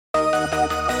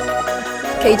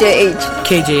KJH.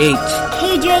 KJH.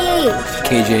 KJH.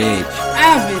 KJH.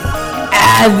 Avid.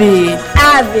 Avid.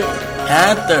 Avid.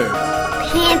 Panther.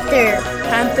 Panther.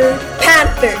 Panther.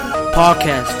 Panther.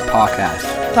 Podcast. Podcast.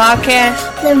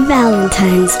 Podcast. The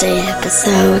Valentine's Day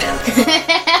episode.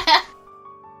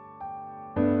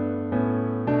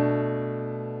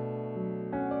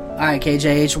 Alright,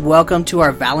 KJH, welcome to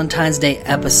our Valentine's Day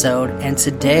episode, and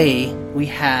today we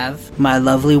have my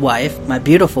lovely wife, my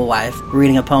beautiful wife,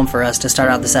 reading a poem for us to start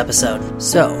out this episode.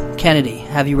 So, Kennedy,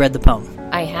 have you read the poem?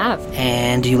 I have.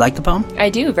 And do you like the poem?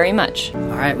 I do, very much.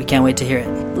 Alright, we can't wait to hear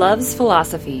it. Love's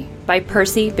Philosophy by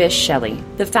Percy Bysshe Shelley.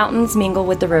 The fountains mingle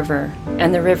with the river,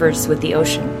 and the rivers with the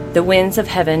ocean. The winds of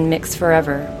heaven mix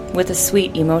forever with a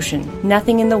sweet emotion.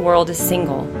 Nothing in the world is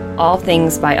single, all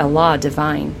things by a law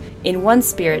divine. In one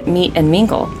spirit meet and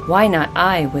mingle, why not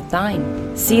I with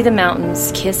thine? See the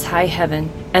mountains kiss high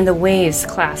heaven, and the waves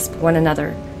clasp one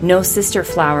another. No sister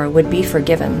flower would be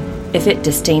forgiven if it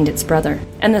disdained its brother.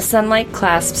 And the sunlight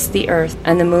clasps the earth,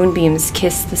 and the moonbeams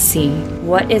kiss the sea.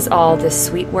 What is all this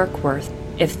sweet work worth,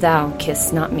 if thou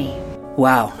kiss not me?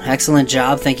 Wow, excellent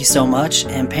job, thank you so much.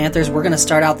 And Panthers, we're going to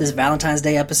start out this Valentine's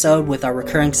Day episode with our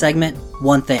recurring segment,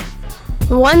 One Thing.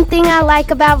 One thing I like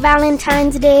about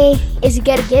Valentine's Day is you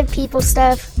get to give people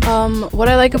stuff. What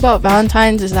I like about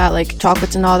Valentine's is that, like,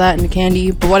 chocolates and all that and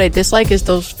candy. But what I dislike is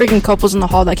those freaking couples in the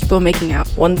hall that keep on making out.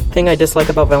 One thing I dislike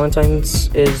about Valentine's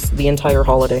is the entire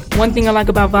holiday. One thing I like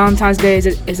about Valentine's Day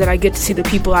is that I get to see the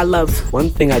people I love. One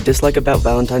thing I dislike about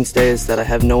Valentine's Day is that I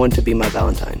have no one to be my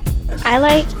Valentine. I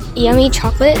like yummy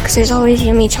chocolate because there's always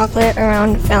yummy chocolate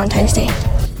around Valentine's Day.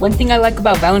 One thing I like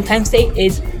about Valentine's Day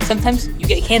is sometimes you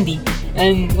get candy.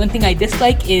 And one thing I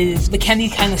dislike is the candy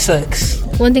kind of sucks.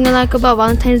 One thing I like about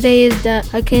Valentine's Day is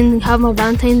that I can have my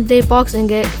Valentine's Day box and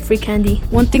get free candy.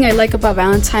 One thing I like about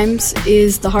Valentine's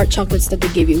is the hot chocolates that they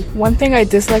give you. One thing I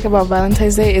dislike about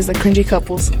Valentine's Day is the cringy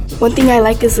couples. One thing I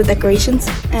like is the decorations,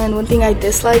 and one thing I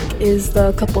dislike is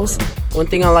the couples. One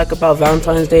thing I like about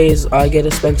Valentine's Day is I get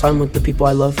to spend time with the people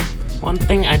I love. One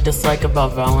thing I dislike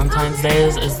about Valentine's Day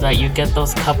is that you get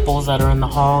those couples that are in the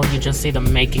hall, you just see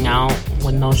them making out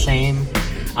with no shame,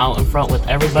 out in front with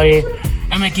everybody,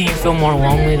 and making you feel more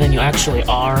lonely than you actually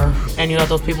are. And you have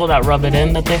those people that rub it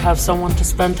in that they have someone to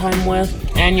spend time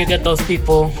with, and you get those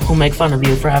people who make fun of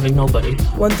you for having nobody.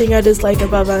 One thing I dislike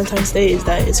about Valentine's Day is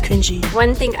that it's cringy.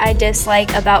 One thing I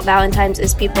dislike about Valentine's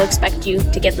is people expect you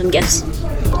to give them gifts.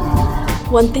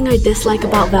 One thing I dislike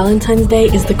about Valentine's Day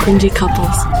is the cringy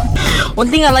couples. One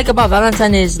thing I like about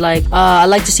Valentine's is, like, I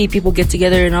like to see people get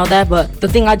together and all that, but the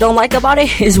thing I don't like about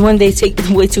it is when they take it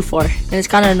way too far, and it's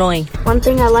kind of annoying. One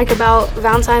thing I like about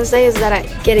Valentine's Day is that I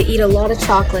get to eat a lot of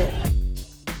chocolate.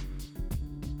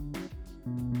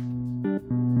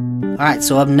 Alright,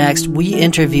 so up next, we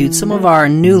interviewed some of our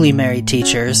newly married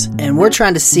teachers, and we're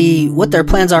trying to see what their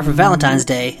plans are for Valentine's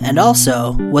Day, and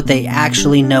also what they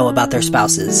actually know about their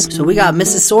spouses. So we got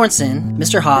Mrs. Sorensen,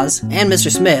 Mr. Haas, and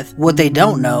Mr. Smith. What they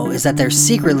don't know is that they're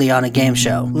secretly on a game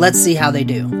show. Let's see how they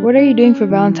do. What are you doing for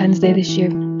Valentine's Day this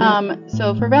year?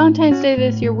 So for Valentine's Day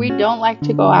this year, we don't like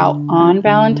to go out on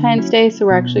Valentine's Day, so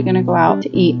we're actually going to go out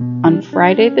to eat on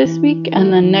Friday this week,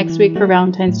 and then next week for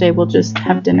Valentine's Day, we'll just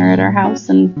have dinner at our house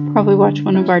and probably watch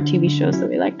one of our TV shows that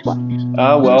we like to watch.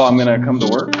 Well, I'm going to come to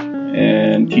work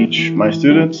and teach my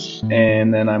students,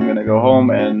 and then I'm going to go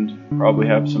home and probably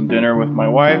have some dinner with my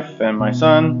wife and my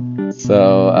son.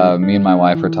 So me and my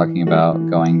wife are talking about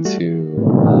going to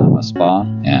a spa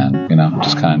and,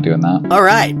 just kind of doing that.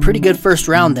 Alright, pretty good first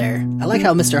round there. I like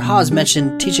how Mr. Haas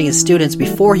mentioned teaching his students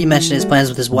before he mentioned his plans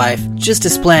with his wife, just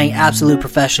displaying absolute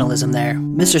professionalism there.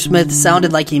 Mr. Smith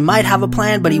sounded like he might have a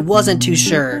plan, but he wasn't too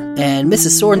sure. And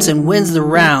Mrs. Sorensen wins the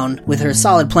round with her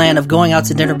solid plan of going out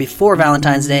to dinner before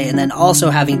Valentine's Day and then also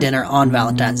having dinner on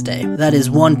Valentine's Day. That is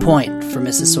 1 point for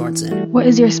Mrs. Sorensen. What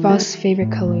is your spouse's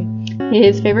favorite color?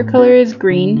 His favorite color is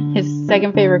green. His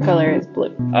second favorite color is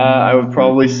blue. I would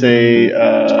probably say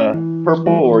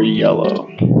purple or yellow.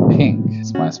 Pink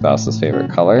is my spouse's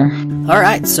favorite color.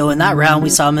 Alright, so in that round we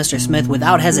saw Mr. Smith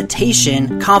without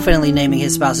hesitation confidently naming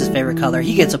his spouse's favorite color.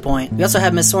 He gets a point. We also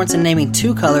had Miss Sorensen naming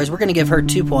 2 colors. We're going to give her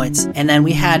 2 points. And then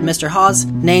we had Mr. Haas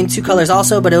name 2 colors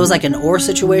also, but it was like an or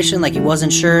situation, like he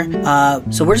wasn't sure.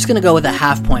 So we're just going to go with a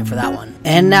half point for that one.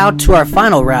 And now to our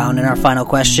final round and our final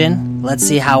question. Let's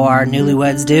see how our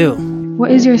newlyweds do.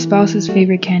 What is your spouse's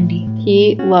favorite candy?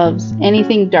 He loves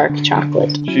anything dark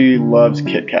chocolate. She loves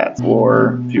Kit Kats,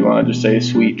 or if you want to just say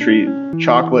sweet treat,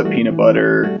 chocolate, peanut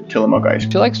butter, Tillamook ice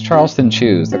cream. She likes Charleston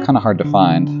Chews. They're kind of hard to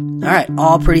find. Alright,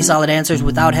 all pretty solid answers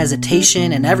without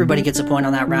hesitation, and everybody gets a point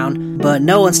on that round. But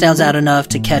no one stands out enough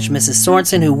to catch Mrs.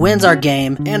 Sorensen, who wins our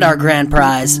game and our grand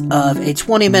prize of a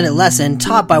 20-minute lesson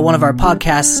taught by one of our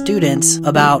podcast students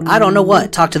about I don't know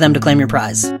what. Talk to them to claim your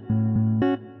prize.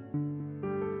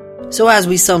 So as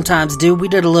we sometimes do, we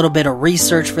did a little bit of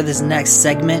research for this next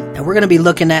segment, and we're going to be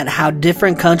looking at how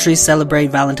different countries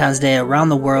celebrate Valentine's Day around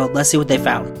the world. Let's see what they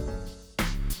found.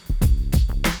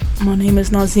 My name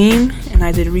is Nazim, and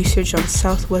I did research on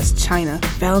Southwest China.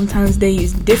 Valentine's Day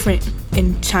is different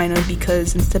in China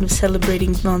because instead of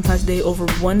celebrating Valentine's Day over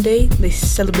one day, they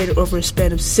celebrate it over a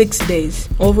span of 6 days.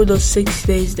 Over those 6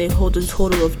 days, they hold a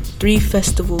total of 3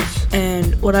 festivals.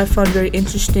 And what I found very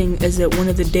interesting is that one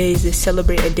of the days they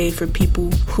celebrate a day for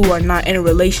people who are not in a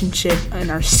relationship and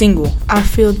are single. I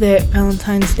feel that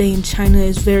Valentine's Day in China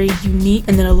is very unique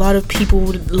and that a lot of people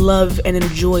would love and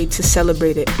enjoy to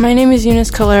celebrate it. My name is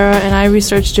Eunice Calera and I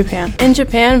researched Japan. In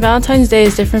Japan, Valentine's Day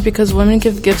is different because women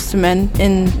give gifts to men.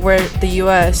 In where the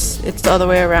US, it's the other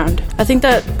way around. I think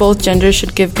that both genders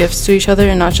should give gifts to each other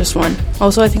and not just one.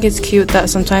 Also, I think it's cute that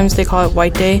sometimes they call it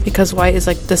White Day because white is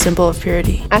like the symbol of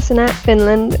purity. Asenat,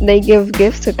 Finland, they give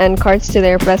gifts and cards to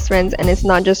their best friends, and it's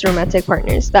not just romantic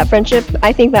partners. I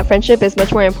think that friendship is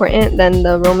much more important than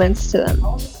the romance to them.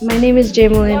 My name is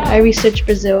Jamelin. I research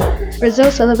Brazil. Brazil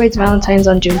celebrates Valentine's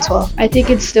on June 12th. I think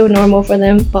it's still normal for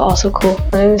them, but also cool.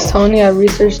 My name is Tony. I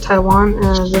research Taiwan.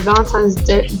 The Valentine's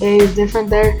Day is different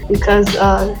there because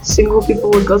single people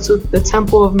would go to the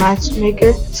Temple of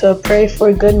Matchmaker to pray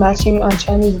for good matching on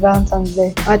Chinese Valentine's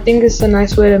Day. I think it's a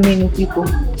nice way to meet new people.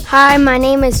 Hi, my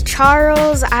name is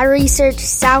Charles. I research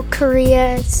South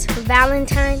Korea's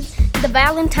Valentine's. The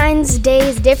Valentine's Day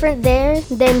is different there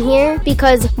than here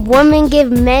because women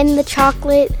give men the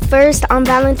chocolate first on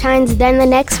Valentine's, then the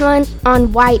next one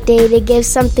on White Day they give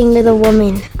something to the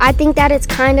woman. I think that it's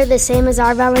kind of the same as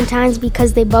our Valentine's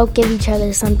because they both give each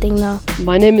other something though.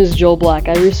 My name is Joel Black.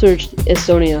 I researched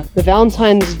Estonia. The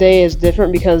Valentine's Day is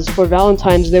different because for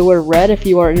Valentine's they wear red if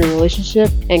you are in a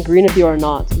relationship and green if you are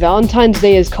not. Valentine's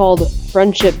Day is called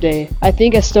Friendship Day. I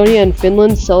think Estonia and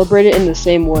Finland celebrate it in the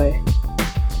same way.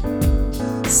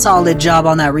 Solid job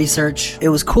on that research. It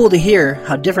was cool to hear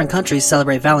how different countries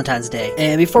celebrate Valentine's Day.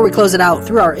 And before we close it out,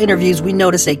 through our interviews, we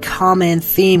noticed a common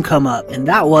theme come up, and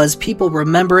that was people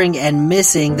remembering and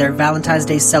missing their Valentine's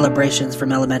Day celebrations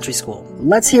from elementary school.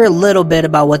 Let's hear a little bit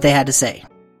about what they had to say.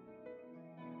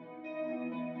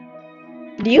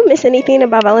 Do you miss anything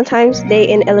about Valentine's Day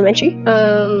in elementary?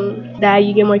 That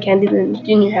you get more candy than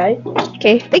junior high.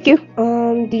 Okay, thank you.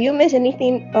 Do you miss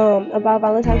anything about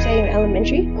Valentine's Day in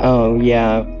elementary? Oh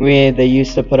yeah, they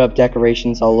used to put up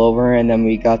decorations all over, and then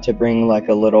we got to bring like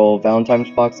a little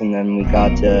Valentine's box, and then we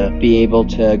got to be able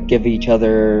to give each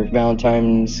other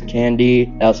Valentine's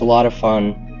candy. That was a lot of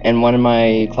fun. And one of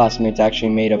my classmates actually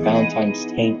made a Valentine's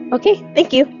tank. Okay,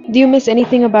 thank you. Do you miss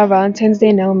anything about Valentine's Day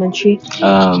in elementary?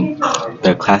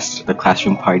 The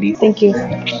classroom party. Thank you.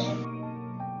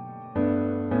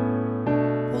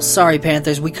 Sorry,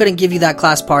 Panthers, we couldn't give you that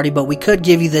class party, but we could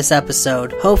give you this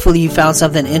episode. Hopefully you found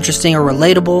something interesting or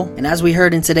relatable. And as we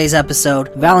heard in today's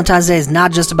episode, Valentine's Day is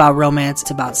not just about romance. It's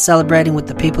about celebrating with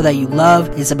the people that you love.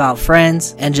 It's about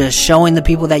friends and just showing the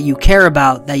people that you care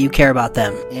about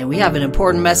them. And we have an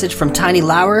important message from Tiny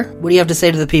Lauer. What do you have to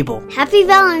say to the people? Happy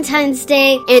Valentine's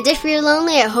Day, and if you're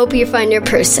lonely, I hope you find your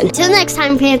person. Till next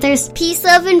time, Panthers, peace,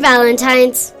 love, and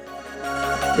Valentine's.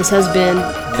 This has been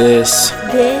This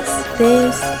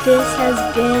has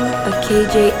been a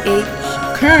KJH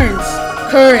Currents.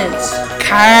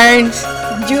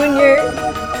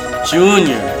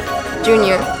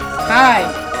 Junior Hi.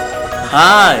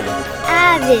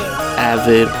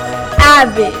 Avid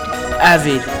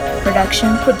production.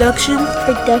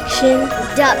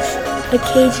 A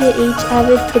KJH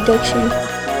Avid production.